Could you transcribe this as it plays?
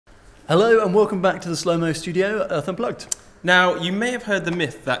Hello and welcome back to the Slow-Mo studio at Earth Unplugged. Now, you may have heard the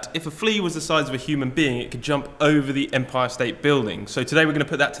myth that if a flea was the size of a human being, it could jump over the Empire State Building. So today we're going to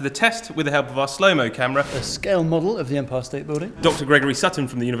put that to the test with the help of our slow-mo camera. A scale model of the Empire State Building. Dr. Gregory Sutton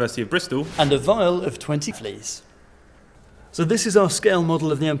from the University of Bristol. And a vial of 20 fleas. So this is our scale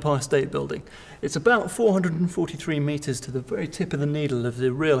model of the Empire State Building. It's about 443 metres to the very tip of the needle of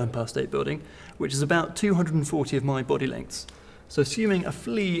the real Empire State Building, which is about 240 of my body lengths. So assuming a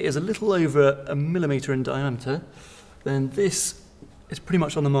flea is a little over a millimetre in diameter, then this is pretty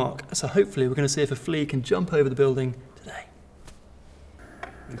much on the mark. So hopefully we're going to see if a flea can jump over the building today.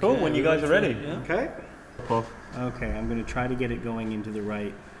 Cool, when you guys are ready. Yeah. Okay. Okay, I'm going to try to get it going into the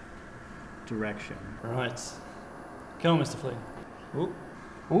right direction. Right. Come on, Mr. Flea. Ooh.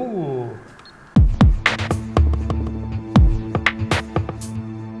 Ooh.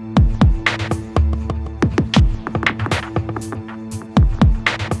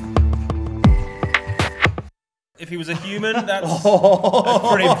 If he was a human, that's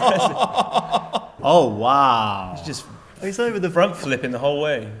pretty impressive. Oh, wow. He's over the front flipping the whole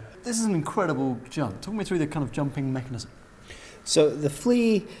way. This is an incredible jump. Talk me through the kind of jumping mechanism. So the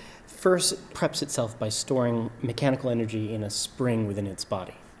flea first preps itself by storing mechanical energy in a spring within its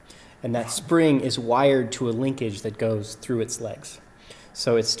body. And that spring is wired to a linkage that goes through its legs.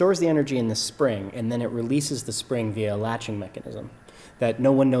 So it stores the energy in the spring, and then it releases the spring via a latching mechanism that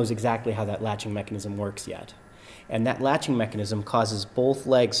no one knows exactly how that latching mechanism works yet. And that latching mechanism causes both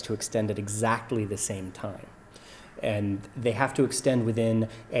legs to extend at exactly the same time. And they have to extend within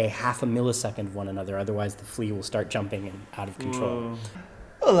a half a millisecond of one another, otherwise the flea will start jumping and out of control. Whoa.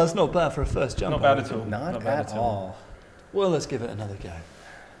 Well, that's not bad for a first jump. Not bad at all. Not bad at all. Well, let's give it another go.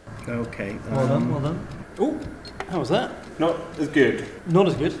 Okay. Well done, well done. Oh, how was that? Not as good. Not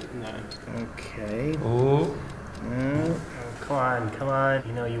as good. No. Okay. Oh. Oh, come on.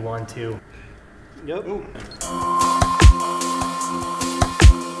 You know you want to. Yep.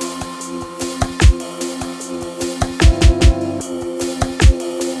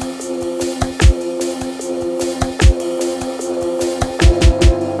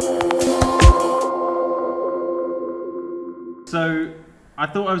 So I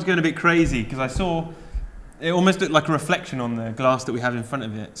thought I was going a bit crazy because I saw it almost looked like a reflection on the glass that we have in front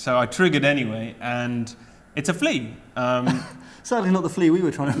of it. So I triggered anyway, and it's a flea. Sadly, not the flea we were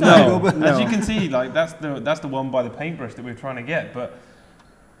trying to No, but as you can see, like that's the one by the paintbrush that we're trying to get. But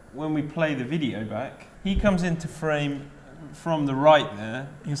when we play the video back, he comes into frame from the right there.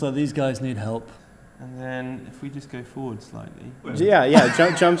 It's like these guys need help. And then if we just go forward slightly,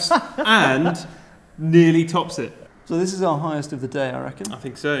 Jumps. and nearly tops it. So this is our highest of the day, I reckon. I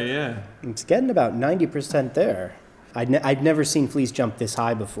think so, yeah. It's getting about 90% there. I'd never seen fleas jump this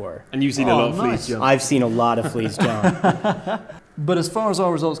high before. And you've seen a lot of fleas jump. I've seen a lot of fleas jump. But as far as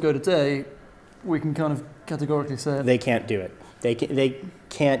our results go today, we can kind of categorically say They can't do it. They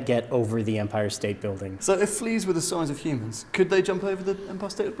can't get over the Empire State Building. So if fleas were the size of humans, could they jump over the Empire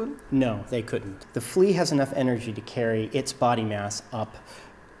State Building? No, they couldn't. The flea has enough energy to carry its body mass up,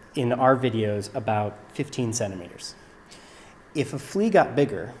 in our videos, about 15 centimeters. If a flea got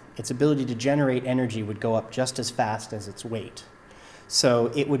bigger, its ability to generate energy would go up just as fast as its weight.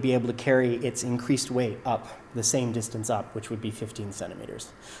 So it would be able to carry its increased weight up the same distance up, which would be 15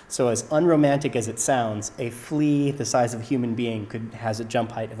 centimeters. So as unromantic as it sounds, a flea the size of a human being has a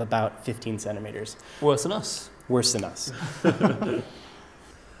jump height of about 15 centimeters. Worse than us. Worse than us.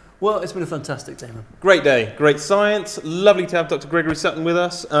 Well, it's been a fantastic day, man. Great day, great science. Lovely to have Dr. Gregory Sutton with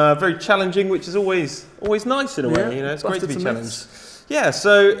us. Very challenging, which is always nice in a way. Yeah, You know, it's great to be busted some challenged. myths. Yeah.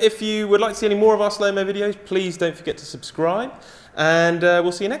 So if you would like to see any more of our slow-mo videos, please don't forget to subscribe, and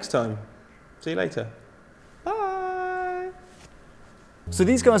we'll see you next time. See you later. Bye. So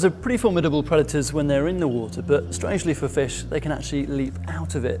these guys are pretty formidable predators when they're in the water, but strangely for fish, they can actually leap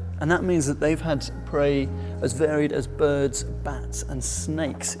out of it. And that means that they've had prey as varied as birds, bats, and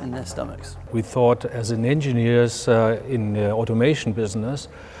snakes in their stomachs. We thought, as an engineers in the automation business,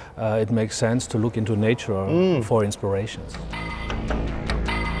 it makes sense to look into nature for inspirations.